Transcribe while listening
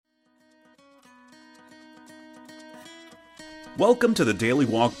Welcome to the Daily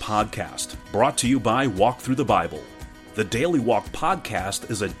Walk Podcast, brought to you by Walk Through the Bible. The Daily Walk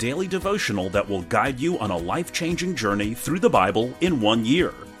Podcast is a daily devotional that will guide you on a life-changing journey through the Bible in 1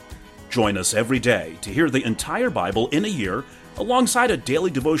 year. Join us every day to hear the entire Bible in a year, alongside a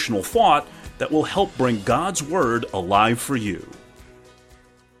daily devotional thought that will help bring God's Word alive for you.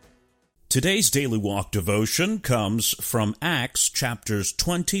 Today's Daily Walk devotion comes from Acts chapters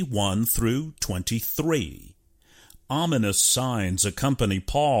 21 through 23. Ominous signs accompany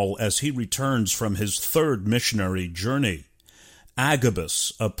Paul as he returns from his third missionary journey.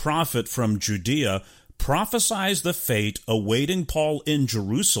 Agabus, a prophet from Judea, prophesies the fate awaiting Paul in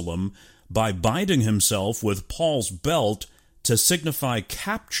Jerusalem by binding himself with Paul's belt to signify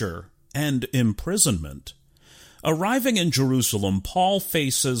capture and imprisonment. Arriving in Jerusalem, Paul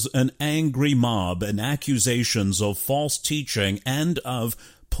faces an angry mob and accusations of false teaching and of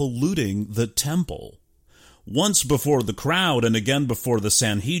polluting the temple. Once before the crowd and again before the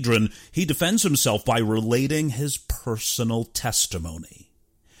Sanhedrin, he defends himself by relating his personal testimony.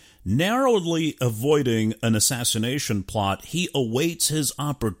 Narrowly avoiding an assassination plot, he awaits his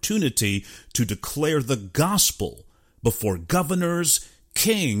opportunity to declare the gospel before governors,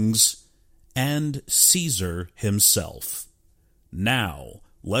 kings, and Caesar himself. Now,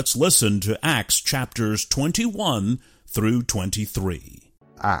 let's listen to Acts chapters 21 through 23.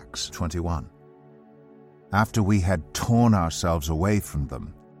 Acts 21. After we had torn ourselves away from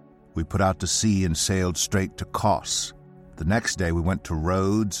them, we put out to sea and sailed straight to Kos. The next day we went to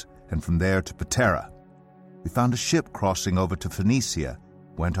Rhodes, and from there to Patara. We found a ship crossing over to Phoenicia,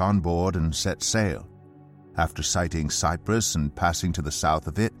 went on board and set sail. After sighting Cyprus and passing to the south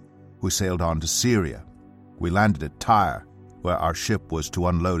of it, we sailed on to Syria. We landed at Tyre, where our ship was to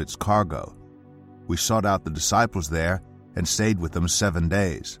unload its cargo. We sought out the disciples there and stayed with them 7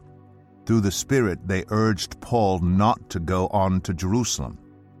 days. Through the Spirit, they urged Paul not to go on to Jerusalem.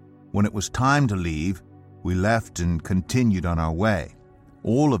 When it was time to leave, we left and continued on our way.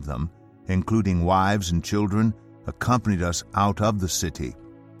 All of them, including wives and children, accompanied us out of the city,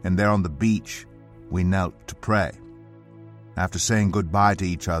 and there on the beach, we knelt to pray. After saying goodbye to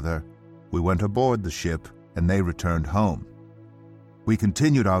each other, we went aboard the ship, and they returned home. We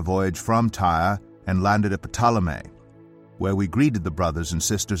continued our voyage from Tyre and landed at Ptolemais, where we greeted the brothers and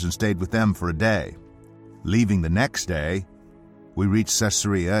sisters and stayed with them for a day. Leaving the next day, we reached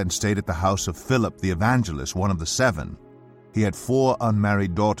Caesarea and stayed at the house of Philip the evangelist, one of the 7. He had 4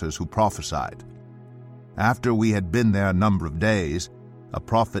 unmarried daughters who prophesied. After we had been there a number of days, a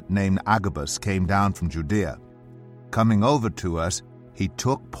prophet named Agabus came down from Judea. Coming over to us, he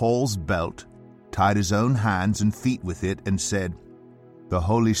took Paul's belt, tied his own hands and feet with it, and said, "The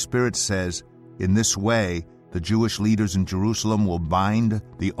Holy Spirit says, in this way the Jewish leaders in Jerusalem will bind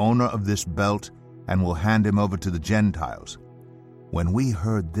the owner of this belt and will hand him over to the Gentiles." When we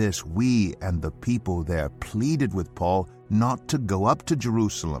heard this, we and the people there pleaded with Paul not to go up to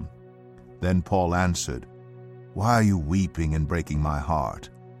Jerusalem. Then Paul answered, "Why are you weeping and breaking my heart?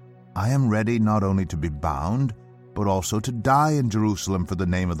 I am ready not only to be bound, but also to die in Jerusalem for the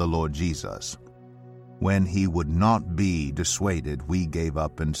name of the Lord Jesus." When he would not be dissuaded, we gave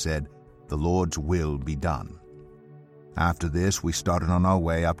up and said, "The Lord's will be done." After this, we started on our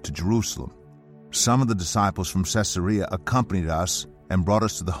way up to Jerusalem. Some of the disciples from Caesarea accompanied us and brought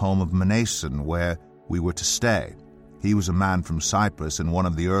us to the home of Mnason, where we were to stay. He was a man from Cyprus and one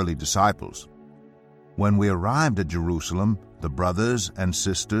of the early disciples. When we arrived at Jerusalem, the brothers and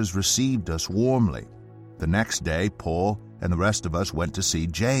sisters received us warmly. The next day, Paul and the rest of us went to see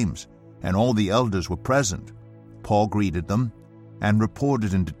James, and all the elders were present. Paul greeted them and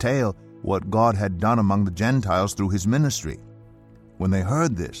reported in detail what God had done among the Gentiles through his ministry. When they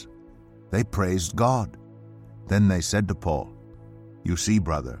heard this, they praised God. Then they said to Paul, "You see,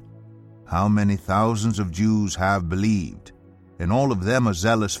 brother, how many thousands of Jews have believed, and all of them are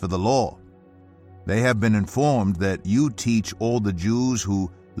zealous for the law. They have been informed that you teach all the Jews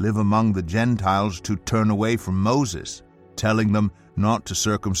who live among the Gentiles to turn away from Moses, telling them not to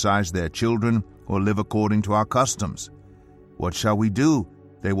circumcise their children or live according to our customs. What shall we do?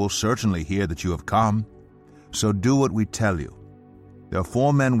 They will certainly hear that you have come. So do what we tell you. There are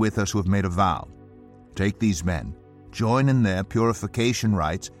 4 men with us who have made a vow. Take these men, join in their purification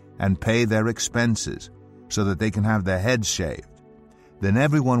rites, and pay their expenses, so that they can have their heads shaved. Then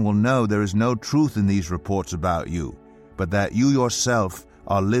everyone will know there is no truth in these reports about you, but that you yourself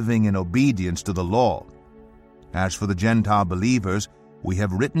are living in obedience to the law. As for the Gentile believers, we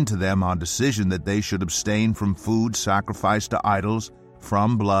have written to them our decision that they should abstain from food sacrificed to idols,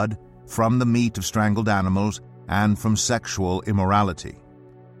 from blood, from the meat of strangled animals, and from sexual immorality."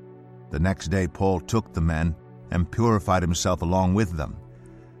 The next day Paul took the men and purified himself along with them.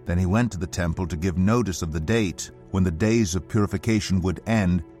 Then he went to the temple to give notice of the date when the days of purification would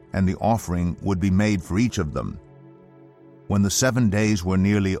end and the offering would be made for each of them. When the 7 days were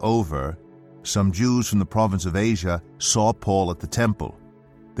nearly over, some Jews from the province of Asia saw Paul at the temple.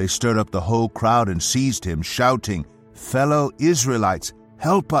 They stirred up the whole crowd and seized him, shouting, "Fellow Israelites,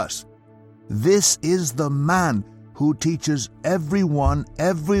 help us! This is the man who teaches everyone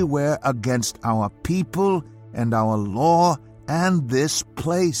everywhere against our people and our law and this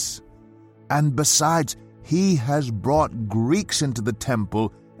place. And besides, he has brought Greeks into the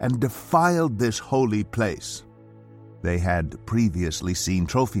temple and defiled this holy place." They had previously seen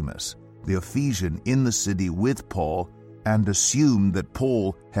Trophimus, the Ephesian, in the city with Paul, and assumed that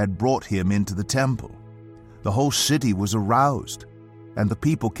Paul had brought him into the temple. The whole city was aroused, and the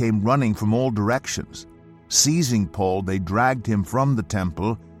people came running from all directions. Seizing Paul, they dragged him from the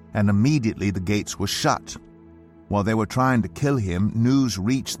temple, and immediately the gates were shut. While they were trying to kill him, news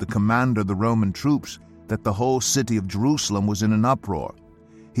reached the commander of the Roman troops that the whole city of Jerusalem was in an uproar.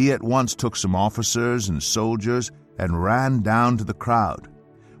 He at once took some officers and soldiers and ran down to the crowd.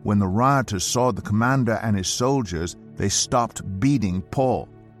 When the rioters saw the commander and his soldiers, they stopped beating Paul.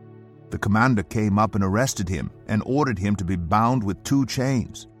 The commander came up and arrested him and ordered him to be bound with 2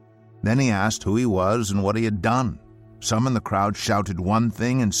 chains. Then he asked who he was and what he had done. Some in the crowd shouted one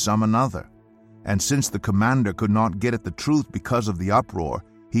thing and some another. And since the commander could not get at the truth because of the uproar,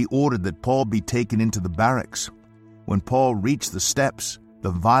 he ordered that Paul be taken into the barracks. When Paul reached the steps,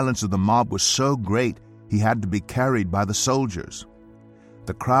 the violence of the mob was so great he had to be carried by the soldiers.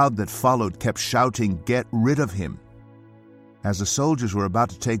 The crowd that followed kept shouting, "Get rid of him!" As the soldiers were about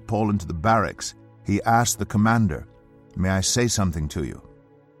to take Paul into the barracks, he asked the commander, "May I say something to you?"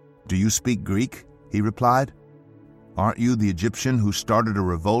 "Do you speak Greek?" he replied. "Aren't you the Egyptian who started a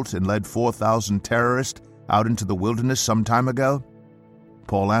revolt and led 4,000 terrorists out into the wilderness some time ago?"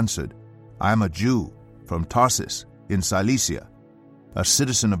 Paul answered, "I am a Jew from Tarsus in Cilicia, a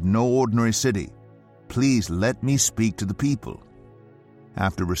citizen of no ordinary city. Please let me speak to the people."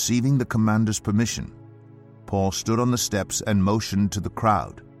 After receiving the commander's permission, Paul stood on the steps and motioned to the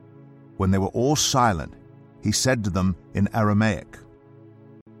crowd. When they were all silent, he said to them in Aramaic,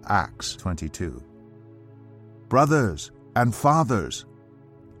 Acts 22, "Brothers and fathers,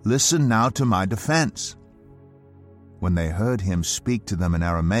 listen now to my defense." When they heard him speak to them in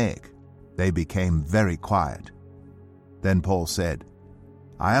Aramaic, they became very quiet. Then Paul said,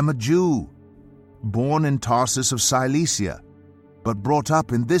 "I am a Jew, born in Tarsus of Cilicia, but brought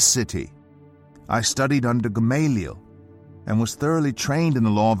up in this city. I studied under Gamaliel and was thoroughly trained in the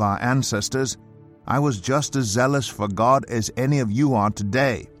law of our ancestors. I was just as zealous for God as any of you are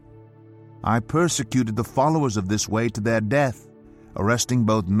today. I persecuted the followers of this way to their death, arresting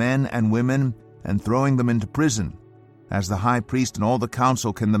both men and women and throwing them into prison, as the high priest and all the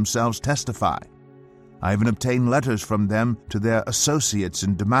council can themselves testify. I even obtained letters from them to their associates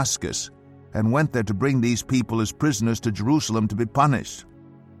in Damascus, and went there to bring these people as prisoners to Jerusalem to be punished.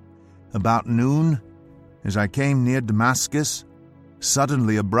 About noon, as I came near Damascus,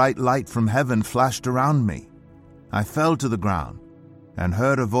 suddenly a bright light from heaven flashed around me. I fell to the ground and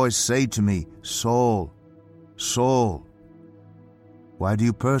heard a voice say to me, 'Saul, Saul, why do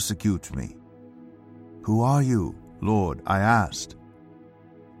you persecute me?' 'Who are you, Lord?' I asked.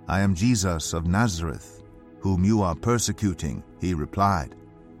 'I am Jesus of Nazareth, whom you are persecuting,' he replied.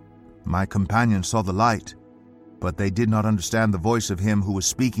 My companions saw the light, but they did not understand the voice of him who was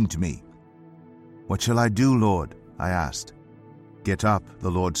speaking to me. 'What shall I do, Lord?' I asked. 'Get up,' the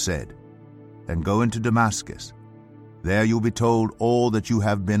Lord said, "and go into Damascus. There you will be told all that you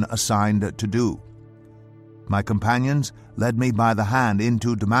have been assigned to do.' My companions led me by the hand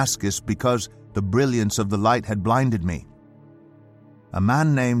into Damascus because the brilliance of the light had blinded me. A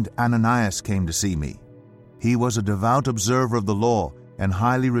man named Ananias came to see me. He was a devout observer of the law and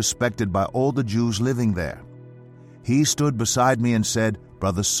highly respected by all the Jews living there. He stood beside me and said,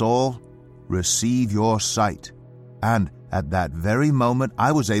 'Brother Saul, receive your sight.' And at that very moment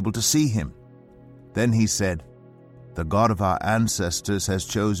I was able to see him. Then he said, 'The God of our ancestors has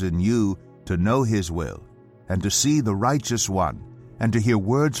chosen you to know his will, and to see the righteous one, and to hear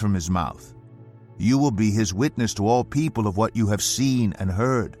words from his mouth. You will be his witness to all people of what you have seen and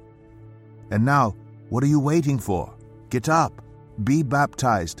heard. And now, what are you waiting for? Get up, be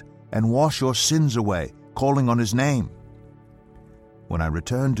baptized, and wash your sins away, calling on his name.' When I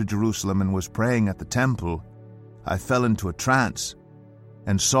returned to Jerusalem and was praying at the temple, I fell into a trance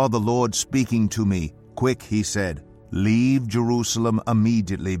and saw the Lord speaking to me. 'Quick,' he said, 'leave Jerusalem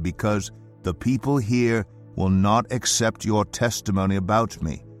immediately, because the people here will not accept your testimony about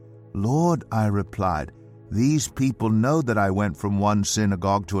me.' 'Lord,' I replied, These people know that I went from one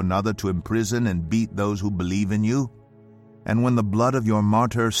synagogue to another to imprison and beat those who believe in you. And when the blood of your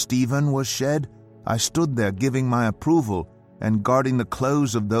martyr Stephen was shed, I stood there giving my approval and guarding the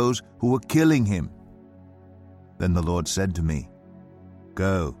clothes of those who were killing him. Then the Lord said to me,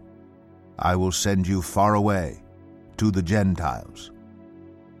 Go, I will send you far away to the Gentiles.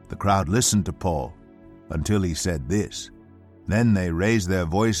 The crowd listened to Paul until he said this. Then they raised their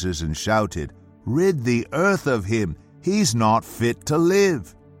voices and shouted, Rid the earth of him! He's not fit to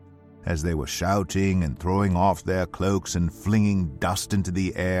live! As they were shouting and throwing off their cloaks and flinging dust into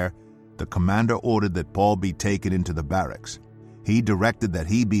the air, the commander ordered that Paul be taken into the barracks. He directed that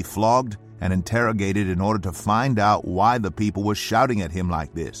he be flogged and interrogated in order to find out why the people were shouting at him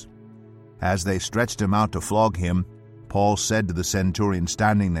like this. As they stretched him out to flog him, Paul said to the centurion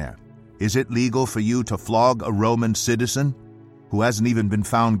standing there, Is it legal for you to flog a Roman citizen who hasn't even been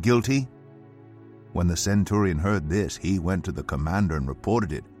found guilty? When the centurion heard this, he went to the commander and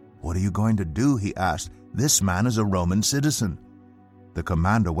reported it. What are you going to do? He asked. This man is a Roman citizen. The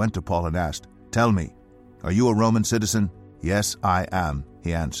commander went to Paul and asked, Tell me, are you a Roman citizen? Yes, I am,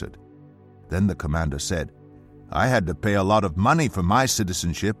 he answered. Then the commander said, I had to pay a lot of money for my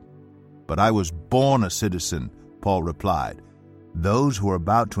citizenship, but I was born a citizen, Paul replied. Those who were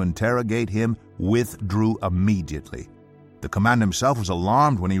about to interrogate him withdrew immediately. The commander himself was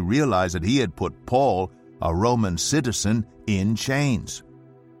alarmed when he realized that he had put Paul, a Roman citizen, in chains.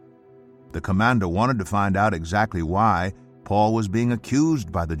 The commander wanted to find out exactly why Paul was being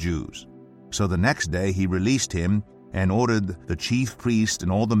accused by the Jews. So the next day he released him and ordered the chief priest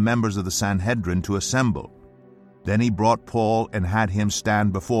and all the members of the Sanhedrin to assemble. Then he brought Paul and had him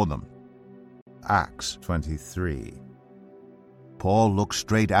stand before them. Acts 23. Paul looked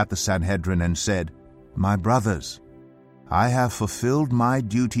straight at the Sanhedrin and said, My brothers, I have fulfilled my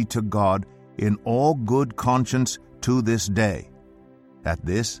duty to God in all good conscience to this day. At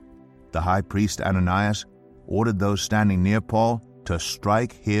this, the high priest Ananias ordered those standing near Paul to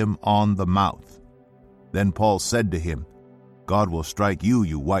strike him on the mouth. Then Paul said to him, God will strike you,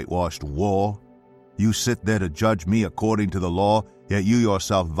 you whitewashed wall. You sit there to judge me according to the law, yet you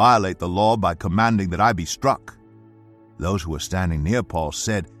yourself violate the law by commanding that I be struck. Those who were standing near Paul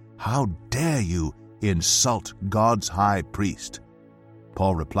said, How dare you insult God's high priest?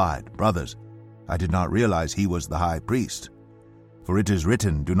 Paul replied, Brothers, I did not realize he was the high priest. For it is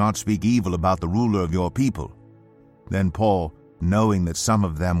written, Do not speak evil about the ruler of your people. Then Paul, knowing that some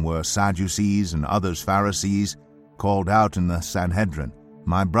of them were Sadducees and others Pharisees, called out in the Sanhedrin,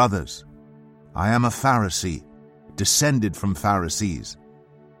 My brothers, I am a Pharisee, descended from Pharisees.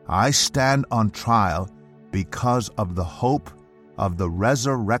 I stand on trial because of the hope of the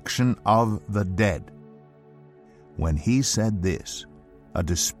resurrection of the dead. When he said this, a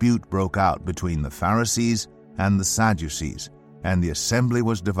dispute broke out between the Pharisees and the Sadducees, and the assembly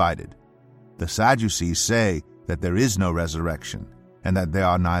was divided. The Sadducees say that there is no resurrection, and that there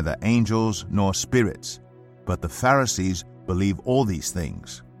are neither angels nor spirits, but the Pharisees believe all these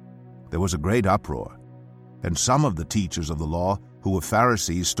things. There was a great uproar, and some of the teachers of the law, who were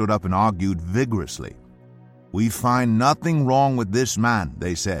Pharisees, stood up and argued vigorously. We find nothing wrong with this man,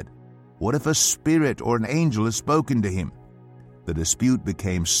 they said. What if a spirit or an angel has spoken to him? The dispute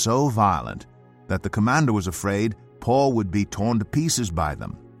became so violent that the commander was afraid Paul would be torn to pieces by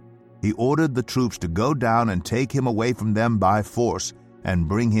them. He ordered the troops to go down and take him away from them by force and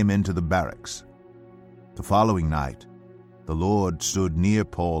bring him into the barracks. The following night, the Lord stood near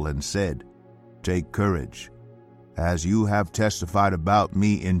Paul and said, Take courage. As you have testified about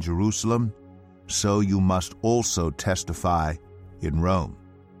me in Jerusalem, so you must also testify in Rome.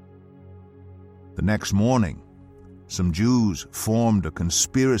 The next morning, some Jews formed a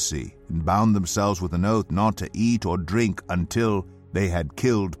conspiracy and bound themselves with an oath not to eat or drink until they had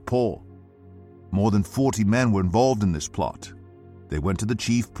killed Paul. More than 40 men were involved in this plot. They went to the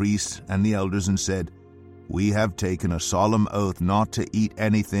chief priests and the elders and said, We have taken a solemn oath not to eat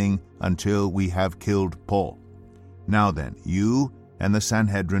anything until we have killed Paul. Now then, you and the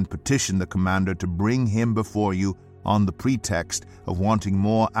Sanhedrin petitioned the commander to bring him before you on the pretext of wanting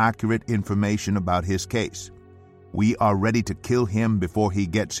more accurate information about his case. We are ready to kill him before he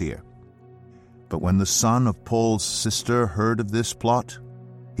gets here. But when the son of Paul's sister heard of this plot,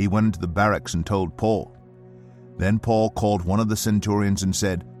 he went into the barracks and told Paul. Then Paul called one of the centurions and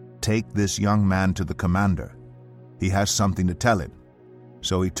said, Take this young man to the commander. He has something to tell him.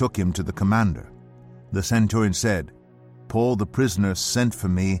 So he took him to the commander. The centurion said, Paul the prisoner sent for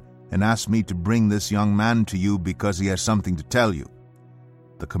me and asked me to bring this young man to you because he has something to tell you.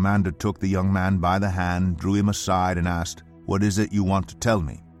 The commander took the young man by the hand, drew him aside, and asked, What is it you want to tell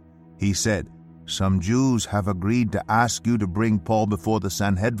me? He said, Some Jews have agreed to ask you to bring Paul before the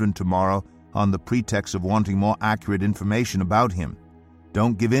Sanhedrin tomorrow on the pretext of wanting more accurate information about him.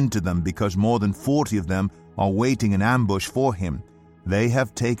 Don't give in to them, because more than 40 of them are waiting in ambush for him. They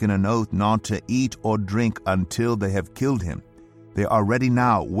have taken an oath not to eat or drink until they have killed him. They are ready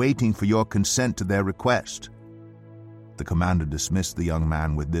now, waiting for your consent to their request." The commander dismissed the young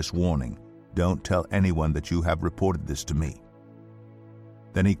man with this warning: "Don't tell anyone that you have reported this to me."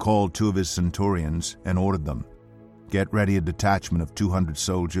 Then he called 2 of his centurions and ordered them, "Get ready a detachment of 200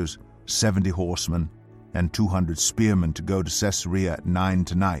 soldiers, 70 horsemen, and 200 spearmen to go to Caesarea at 9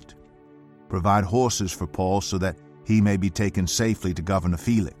 tonight. Provide horses for Paul so that he may be taken safely to Governor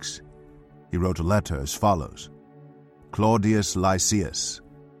Felix." He wrote a letter as follows: "Claudius Lysias,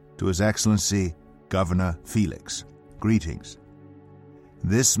 to His Excellency Governor Felix, greetings.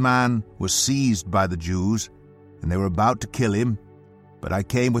 This man was seized by the Jews, and they were about to kill him, but I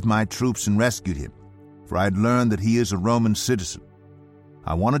came with my troops and rescued him, for I had learned that he is a Roman citizen.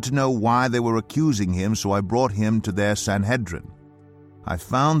 I wanted to know why they were accusing him, so I brought him to their Sanhedrin. I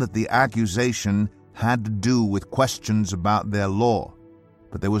found that the accusation had to do with questions about their law,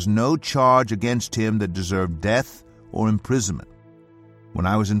 but there was no charge against him that deserved death or imprisonment. When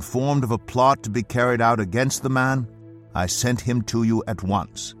I was informed of a plot to be carried out against the man, I sent him to you at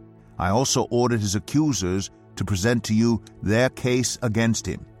once. I also ordered his accusers to present to you their case against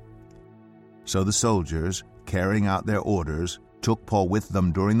him." So the soldiers, carrying out their orders, took Paul with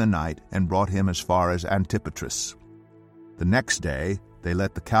them during the night and brought him as far as Antipatris. The next day they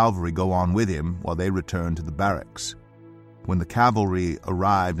let the cavalry go on with him while they returned to the barracks. When the cavalry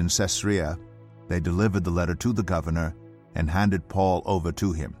arrived in Caesarea, they delivered the letter to the governor and handed Paul over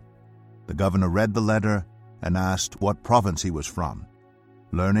to him. The governor read the letter and asked what province he was from.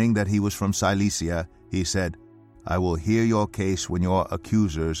 Learning that he was from Cilicia, he said, "I will hear your case when your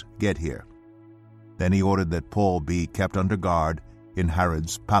accusers get here." Then he ordered that Paul be kept under guard in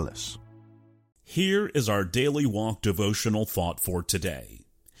Herod's palace. Here is our Daily Walk devotional thought for today.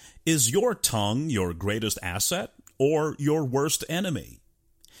 Is your tongue your greatest asset or your worst enemy?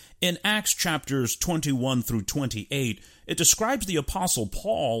 In Acts chapters 21 through 28, it describes the Apostle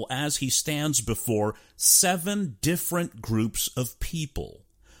Paul as he stands before 7 different groups of people.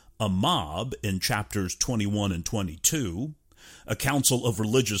 A mob in chapters 21 and 22, a council of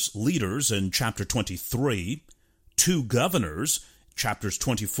religious leaders in chapter 23, 2 governors, chapters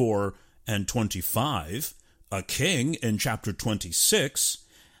 24 and 25, a king in chapter 26,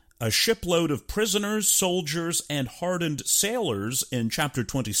 a shipload of prisoners, soldiers, and hardened sailors in chapter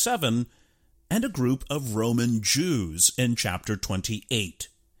 27, and a group of Roman Jews in chapter 28.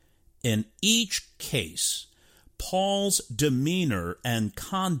 In each case, Paul's demeanor and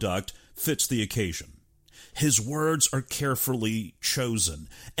conduct fits the occasion. His words are carefully chosen,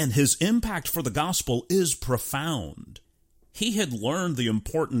 and his impact for the gospel is profound. He had learned the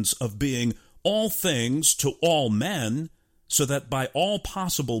importance of being all things to all men, so that by all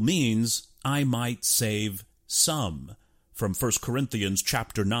possible means I might save some, from 1 Corinthians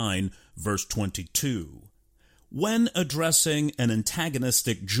chapter 9, verse 22. When addressing an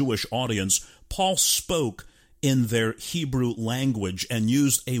antagonistic Jewish audience, Paul spoke in their Hebrew language and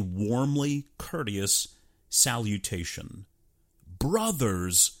used a warmly courteous salutation.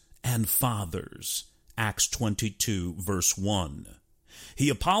 Brothers and fathers, Acts 22, verse 1. He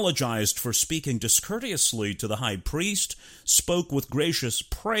apologized for speaking discourteously to the high priest, spoke with gracious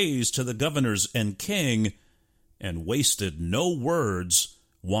praise to the governors and king, and wasted no words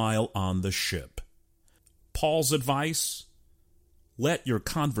while on the ship. Paul's advice: let your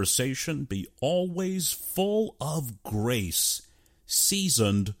conversation be always full of grace,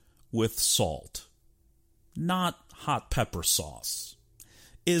 seasoned with salt, not hot pepper sauce.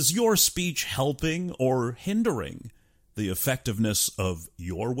 Is your speech helping or hindering the effectiveness of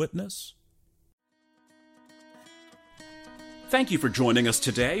your witness? Thank you for joining us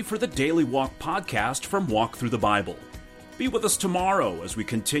today for the Daily Walk podcast from Walk Through the Bible. Be with us tomorrow as we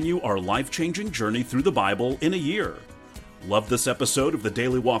continue our life-changing journey through the Bible in a year. Love this episode of the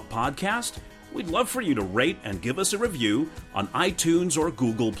Daily Walk podcast? We'd love for you to rate and give us a review on iTunes or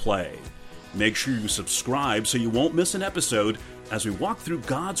Google Play. Make sure you subscribe so you won't miss an episode as we walk through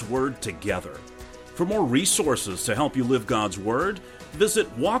God's Word together. For more resources to help you live God's Word,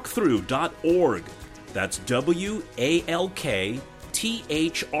 visit walkthrough.org. That's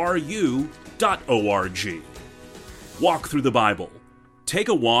WALKTHRU.org. Walk through the Bible. Take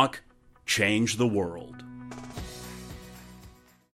a walk, change the world.